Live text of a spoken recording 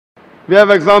We have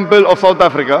example of South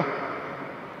Africa.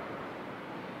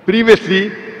 Previously,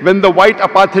 when the white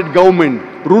apartheid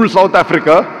government ruled South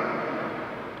Africa,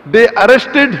 they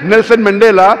arrested Nelson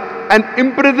Mandela and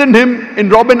imprisoned him in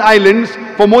Robben Islands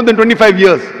for more than 25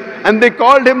 years. And they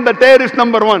called him the terrorist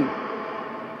number one.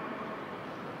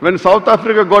 When South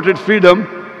Africa got its freedom,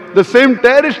 the same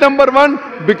terrorist number one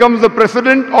becomes the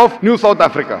president of New South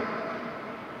Africa.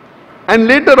 And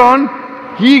later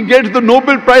on, he gets the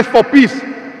Nobel Prize for Peace.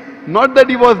 Not that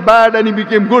he was bad and he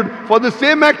became good. For the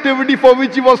same activity for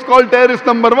which he was called terrorist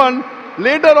number one,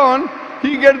 later on,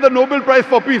 he gets the Nobel Prize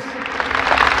for Peace.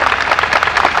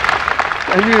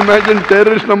 Can you imagine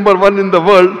terrorist number one in the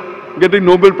world getting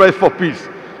Nobel Prize for Peace?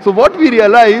 So what we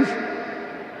realize,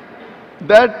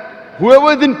 that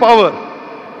whoever is in power,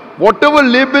 whatever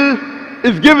label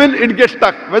is given, it gets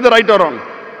stuck, whether right or wrong.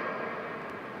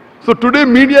 So today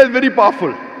media is very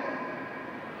powerful.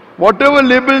 Whatever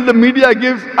label the media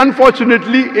gives,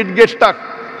 unfortunately, it gets stuck,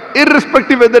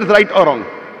 irrespective whether it's right or wrong.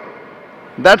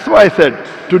 That's why I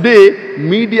said, today,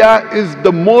 media is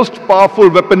the most powerful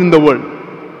weapon in the world.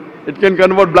 It can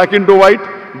convert black into white,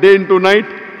 day into night,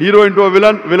 hero into a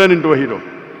villain, villain into a hero.